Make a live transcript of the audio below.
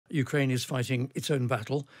Ukraine is fighting its own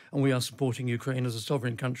battle, and we are supporting Ukraine as a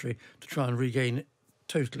sovereign country to try and regain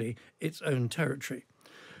totally its own territory.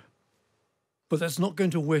 But that's not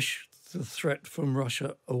going to wish the threat from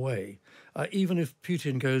Russia away. Even if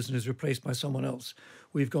Putin goes and is replaced by someone else,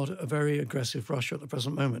 we've got a very aggressive Russia at the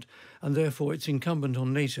present moment, and therefore it's incumbent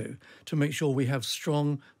on NATO to make sure we have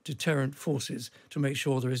strong deterrent forces to make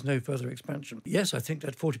sure there is no further expansion. Yes, I think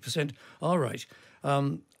that 40% are right.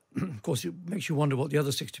 Of course, it makes you wonder what the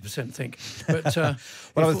other 60% think. But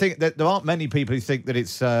well, I think that there aren't many people who think that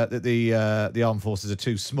it's that the armed forces are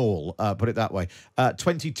too small. Put it that way.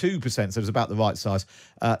 22%, so it was about the right size.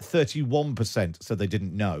 31% said they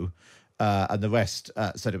didn't know, and the rest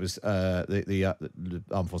said it was the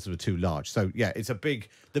armed forces were too large. So yeah, it's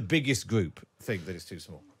the biggest group think that it's too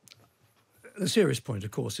small. The serious point,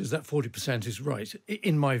 of course, is that 40% is right,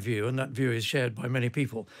 in my view, and that view is shared by many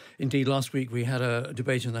people. Indeed, last week we had a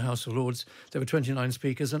debate in the House of Lords. There were 29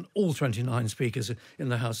 speakers, and all 29 speakers in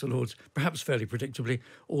the House of Lords, perhaps fairly predictably,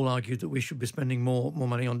 all argued that we should be spending more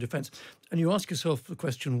money on defence. And you ask yourself the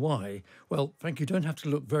question, why? Well, Frank, you don't have to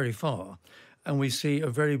look very far, and we see a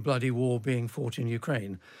very bloody war being fought in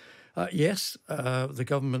Ukraine. Yes, the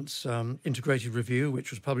government's integrated review, which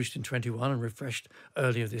was published in 21 and refreshed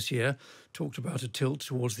earlier this year, talked about a tilt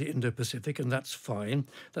towards the Indo-Pacific, and that's fine.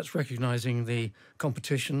 That's recognising the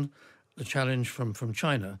competition, the challenge from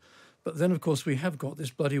China. But then, of course, we have got this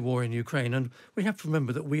bloody war in Ukraine, and we have to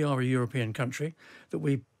remember that we are a European country, that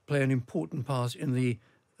we play an important part in the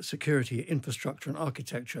security, infrastructure and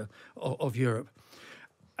architecture of Europe.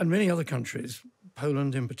 And many other countries,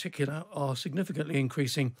 Poland in particular, are significantly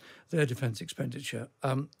increasing their defence expenditure,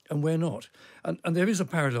 and we're not. And there is a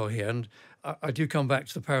parallel here, and I do come back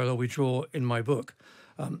to the parallel we draw in my book,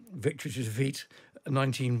 Victory to Defeat,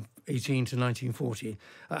 1918 to 1940.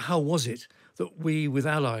 How was it that we, with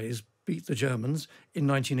allies, beat the Germans in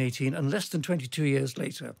 1918, and less than 22 years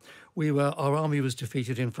later, our army was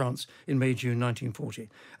defeated in France in May-June 1940.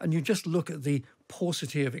 And you just look at the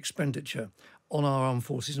paucity of expenditure on our armed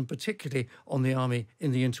forces, and particularly on the army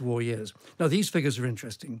in the interwar years. Now, these figures are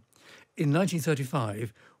interesting. In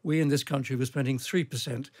 1935, we in this country were spending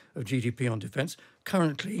 3% of GDP on defence.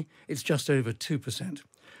 Currently, it's just over 2%.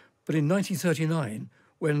 But in 1939,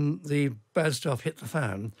 when the bad stuff hit the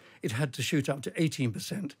fan, it had to shoot up to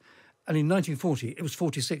 18%. And in 1940, it was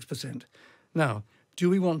 46%. Now, do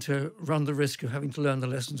we want to run the risk of having to learn the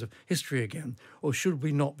lessons of history again, or should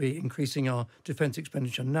we not be increasing our defence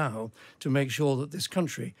expenditure now to make sure that this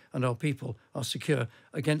country and our people are secure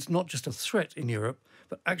against not just a threat in Europe,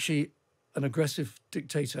 but actually an aggressive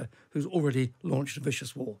dictator who's already launched a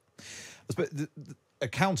vicious war? But a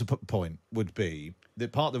counterpoint would be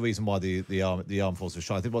that part of the reason why the armed forces are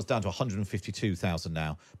shy, I think it was down to 152,000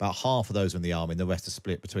 now, about half of those are in the army and the rest are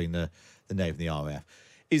split between the Navy and the RAF,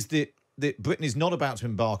 is that Britain is not about to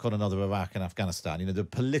embark on another Iraq and Afghanistan. You know, the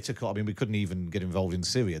political, I mean, we couldn't even get involved in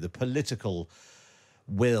Syria. The political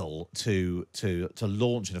will to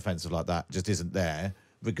launch an offensive like that just isn't there,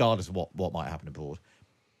 regardless of what might happen abroad.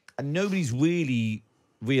 And nobody's really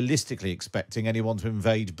realistically expecting anyone to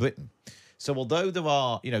invade Britain. So although there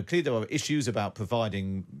are, clearly there are issues about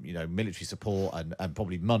providing, military support and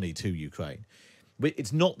probably money to Ukraine, but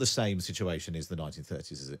it's not the same situation as the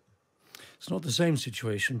 1930s, is it? It's not the same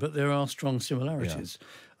situation, but there are strong similarities.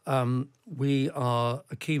 Yeah. We are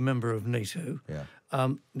a key member of NATO. Yeah.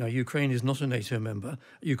 Now, Ukraine is not a NATO member.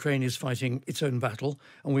 Ukraine is fighting its own battle,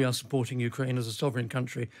 and we are supporting Ukraine as a sovereign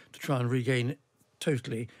country to try and regain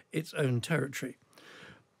totally its own territory.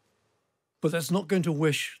 But that's not going to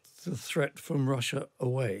wish the threat from Russia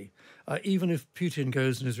away. Even if Putin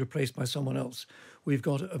goes and is replaced by someone else, we've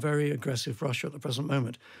got a very aggressive Russia at the present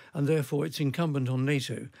moment, and therefore it's incumbent on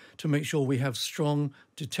NATO to make sure we have strong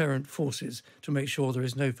deterrent forces to make sure there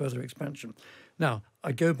is no further expansion. Now,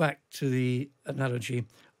 I go back to the analogy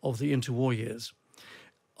of the interwar years.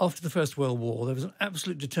 After the First World War, there was an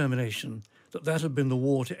absolute determination that had been the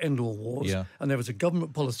war to end all wars. Yeah. And there was a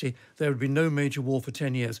government policy, there would be no major war for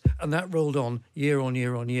 10 years. And that rolled on year on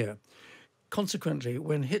year on year. Consequently,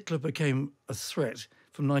 when Hitler became a threat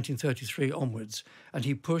from 1933 onwards, and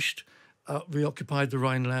he pushed, reoccupied the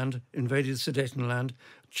Rhineland, invaded Sudetenland,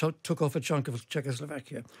 took off a chunk of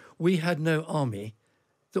Czechoslovakia, we had no army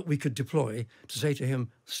that we could deploy to say to him,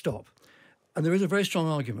 stop. And there is a very strong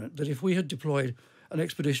argument that if we had deployed an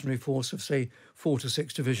expeditionary force of, say, 4 to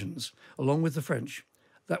 6 divisions, along with the French,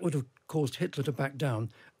 that would have caused Hitler to back down,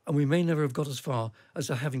 and we may never have got as far as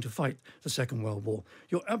having to fight the Second World War.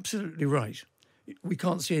 You're absolutely right. We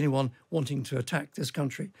can't see anyone wanting to attack this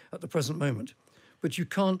country at the present moment. But you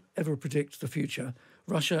can't ever predict the future.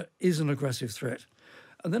 Russia is an aggressive threat.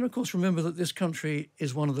 And then, of course, remember that this country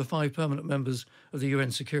is one of the 5 permanent members of the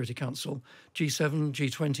UN Security Council, G7,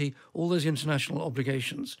 G20, all those international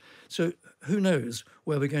obligations. So who knows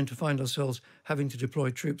where we're going to find ourselves having to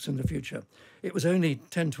deploy troops in the future. It was only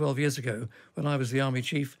 10, 12 years ago, when I was the army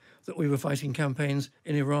chief, that we were fighting campaigns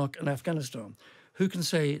in Iraq and Afghanistan. Who can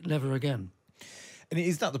say never again? And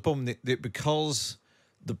is that the problem, that because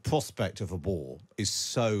the prospect of a war is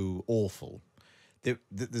so awful,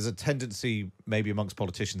 there's a tendency maybe amongst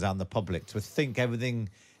politicians and the public to think everything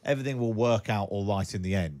will work out all right in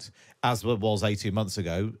the end, as it was 18 months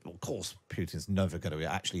ago? Of course, Putin's never going to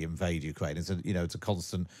actually invade Ukraine. It's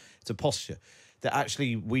a posture that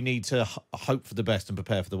actually we need to hope for the best and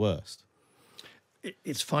prepare for the worst.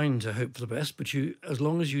 It's fine to hope for the best, but as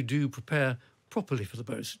long as you do prepare properly for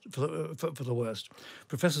the worst.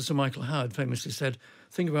 Professor Sir Michael Howard famously said,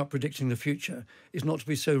 "Thing about predicting the future is not to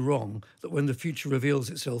be so wrong that when the future reveals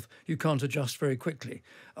itself, you can't adjust very quickly."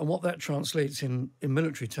 And what that translates in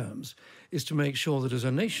military terms is to make sure that as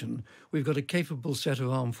a nation, we've got a capable set of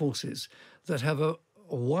armed forces that have a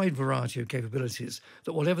wide variety of capabilities,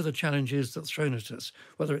 that whatever the challenge is that's thrown at us,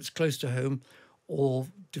 whether it's close to home or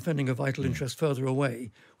defending a vital interest further away,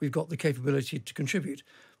 we've got the capability to contribute.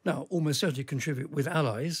 Now, almost certainly contribute with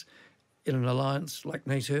allies in an alliance like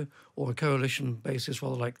NATO or a coalition basis,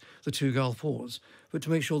 rather like the 2 Gulf Wars, but to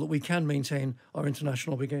make sure that we can maintain our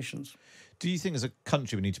international obligations. Do you think as a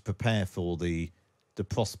country we need to prepare for the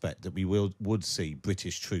prospect that we would see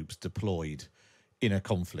British troops deployed in a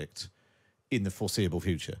conflict in the foreseeable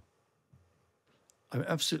future? I'm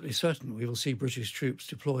absolutely certain we will see British troops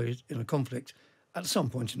deployed in a conflict at some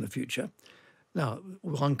point in the future. Now,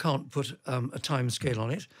 one can't put a time scale on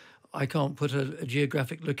it. I can't put a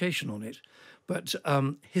geographic location on it. But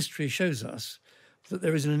history shows us that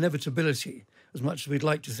there is an inevitability, as much as we'd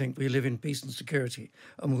like to think we live in peace and security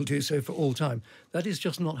and will do so for all time. That is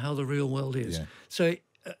just not how the real world is. Yeah. So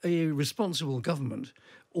a responsible government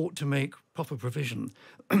ought to make proper provision.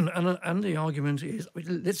 and the argument is,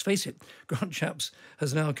 let's face it, Grant Shapps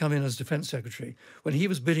has now come in as Defence Secretary. When he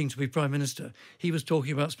was bidding to be Prime Minister, he was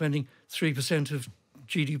talking about spending 3% of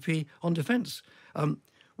GDP on defence.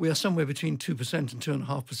 We are somewhere between 2% and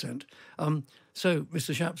 2.5%. So,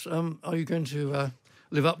 Mr. Shapps, are you going to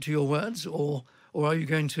live up to your words, or are you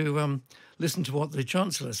going to listen to what the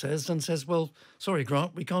Chancellor says and says, well, sorry,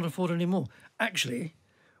 Grant, we can't afford any more? Actually,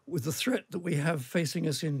 with the threat that we have facing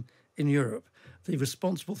us in Europe, the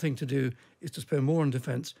responsible thing to do is to spend more on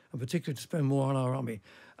defence, and particularly to spend more on our army.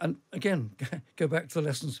 And again, go back to the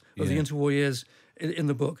lessons of the interwar years in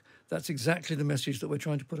the book. That's exactly the message that we're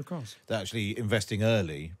trying to put across. That actually investing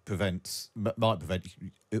early might prevent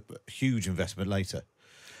huge investment later.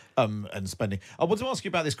 And spending. I want to ask you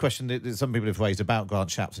about this question that some people have raised about Grant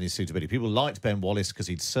Shapps and his suitability. People liked Ben Wallace because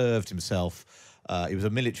he'd served himself. He was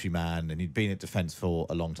a military man and he'd been at defence for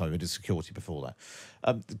a long time. He did security before that.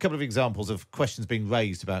 A couple of examples of questions being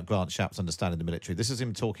raised about Grant Shapps' understanding the military. This is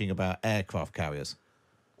him talking about aircraft carriers.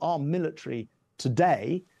 Our military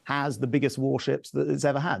today has the biggest warships that it's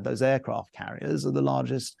ever had. Those aircraft carriers are the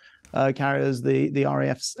largest carriers the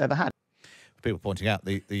RAF's ever had. People pointing out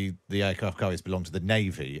the aircraft carriers belong to the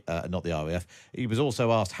Navy, not the RAF. He was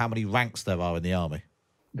also asked how many ranks there are in the Army.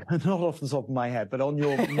 Not off the top of my head, but on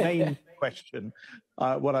your main question,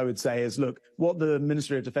 what I would say is, look, what the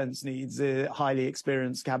Ministry of Defence needs is highly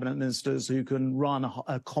experienced cabinet ministers who can run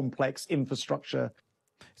a complex infrastructure.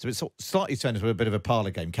 So it's slightly turned into a bit of a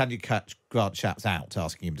parlour game. Can you catch Grant Shapps out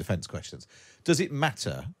asking him defence questions? Does it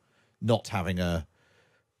matter not having a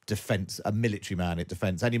military man at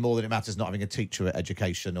defence any more than it matters not having a teacher at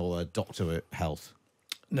education or a doctor at health?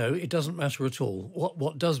 No, it doesn't matter at all.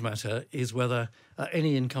 What does matter is whether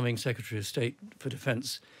any incoming Secretary of State for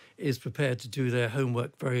Defence is prepared to do their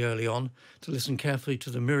homework very early on, to listen carefully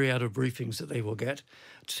to the myriad of briefings that they will get,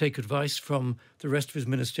 to take advice from the rest of his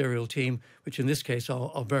ministerial team, which in this case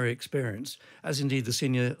are very experienced, as indeed the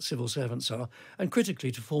senior civil servants are, and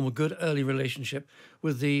critically to form a good early relationship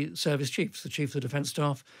with the service chiefs, the Chief of the Defence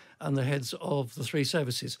Staff and the heads of the 3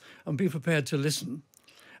 services, and be prepared to listen.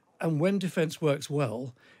 And when defence works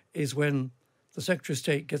well is when the Secretary of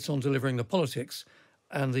State gets on delivering the politics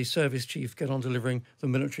and the service chief get on delivering the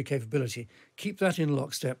military capability. Keep that in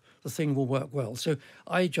lockstep, the thing will work well. So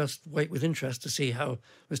I just wait with interest to see how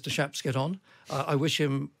Mr. Shapps get on. I wish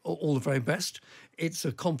him all the very best. It's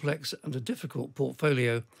a complex and a difficult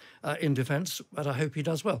portfolio in defence, but I hope he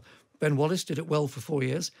does well. Ben Wallace did it well for 4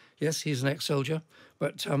 years. Yes, he's an ex-soldier,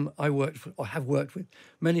 but I have worked with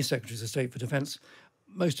many Secretaries of State for Defence,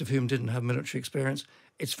 most of whom didn't have military experience.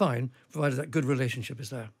 It's fine, provided that good relationship is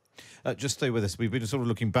there. Just stay with us. We've been sort of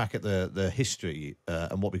looking back at the history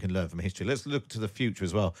and what we can learn from history. Let's look to the future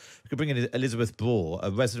as well. We could bring in Elizabeth Braw,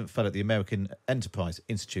 a resident fellow at the American Enterprise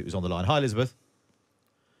Institute, who's on the line. Hi, Elizabeth.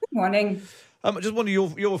 Good morning. I just wonder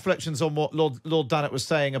your reflections on what Lord Dannatt was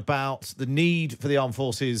saying about the need for the armed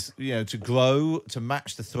forces, to grow, to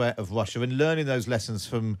match the threat of Russia, and learning those lessons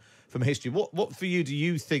from history. What for you do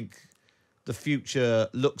you think the future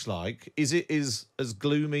looks like? Is it as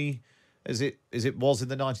gloomy as it was in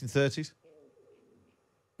the 1930s?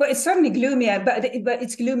 Well, it's certainly gloomy, but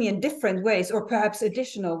it's gloomy in different ways, or perhaps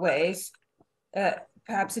additional ways.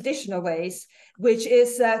 Which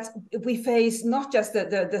is that we face not just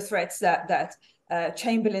the threats that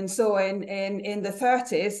Chamberlain saw in the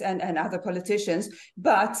 30s and other politicians,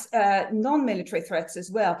 but non-military threats as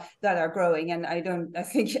well that are growing. And I don't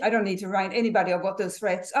need to remind anybody of what those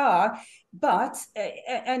threats are. But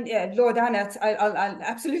Lord Dannatt, I'll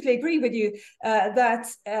absolutely agree with you that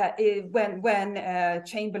when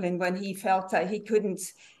Chamberlain, when he felt that he couldn't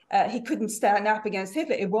stand up against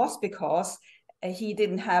Hitler, it was because he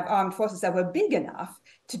didn't have armed forces that were big enough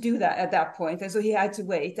to do that at that point. And so he had to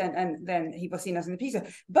wait, and then he was seen as an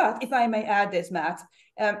appeaser. But if I may add this, Matt,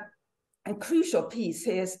 a crucial piece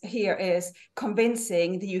here is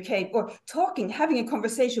convincing the UK, or having a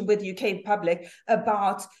conversation with the UK public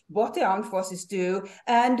about what the armed forces do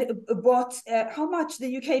and how much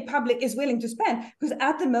the UK public is willing to spend. Because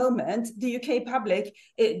at the moment, the UK public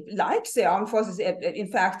likes the armed forces. In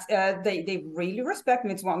fact, they really respect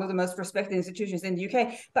them. It's one of the most respected institutions in the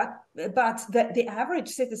UK. But the average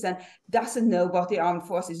citizen doesn't know what the armed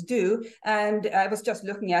forces do. And I was just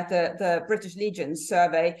looking at the British Legion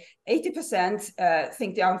survey. 80%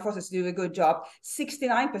 think the armed forces do a good job.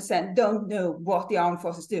 69% don't know what the armed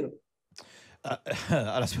forces do. And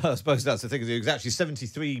I suppose that's the thing. It was actually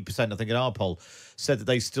 73%, I think, in our poll said that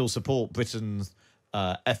they still support Britain's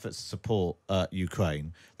efforts to support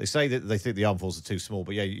Ukraine. They say that they think the armed forces are too small,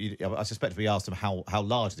 but I suspect if we asked them how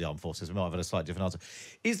large the armed forces, we might have had a slightly different answer.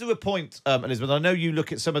 Is there a point, Elizabeth? I know you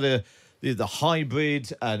look at some of the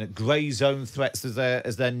hybrid and grey zone threats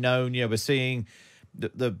as they're known. We're seeing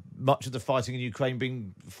the much of the fighting in Ukraine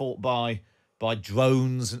being fought by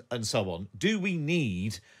drones and so on. Do we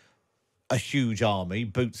need a huge army,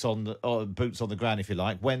 boots on the ground, if you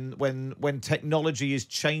like, when technology is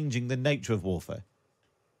changing the nature of warfare?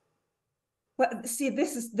 Well, see,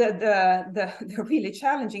 this is the really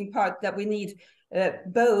challenging part, that we need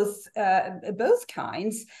both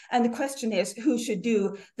kinds. And the question is, who should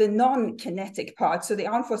do the non-kinetic part? So the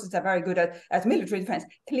armed forces are very good at military defense,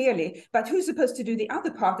 clearly, but who's supposed to do the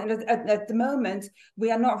other part? And at the moment, we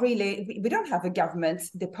don't have a government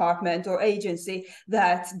department or agency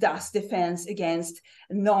that does defense against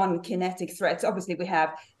non-kinetic threats. Obviously, we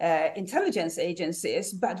have intelligence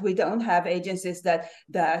agencies, but we don't have agencies that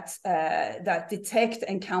detect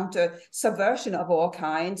and counter subversion of all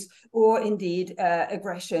kinds, or indeed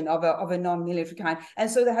aggression of a non-military kind. And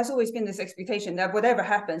so there has always been this expectation that whatever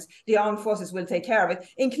happens, the armed forces will take care of it,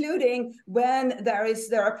 including when there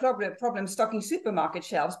are problems stocking supermarket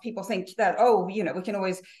shelves. People think that, we can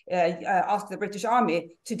always ask the British Army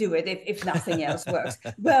to do it if nothing else works.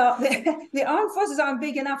 Well, the armed forces aren't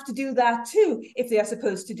big enough to do that too, if they are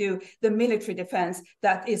supposed to do the military defense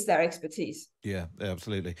that is their expertise. Yeah,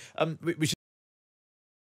 absolutely. We should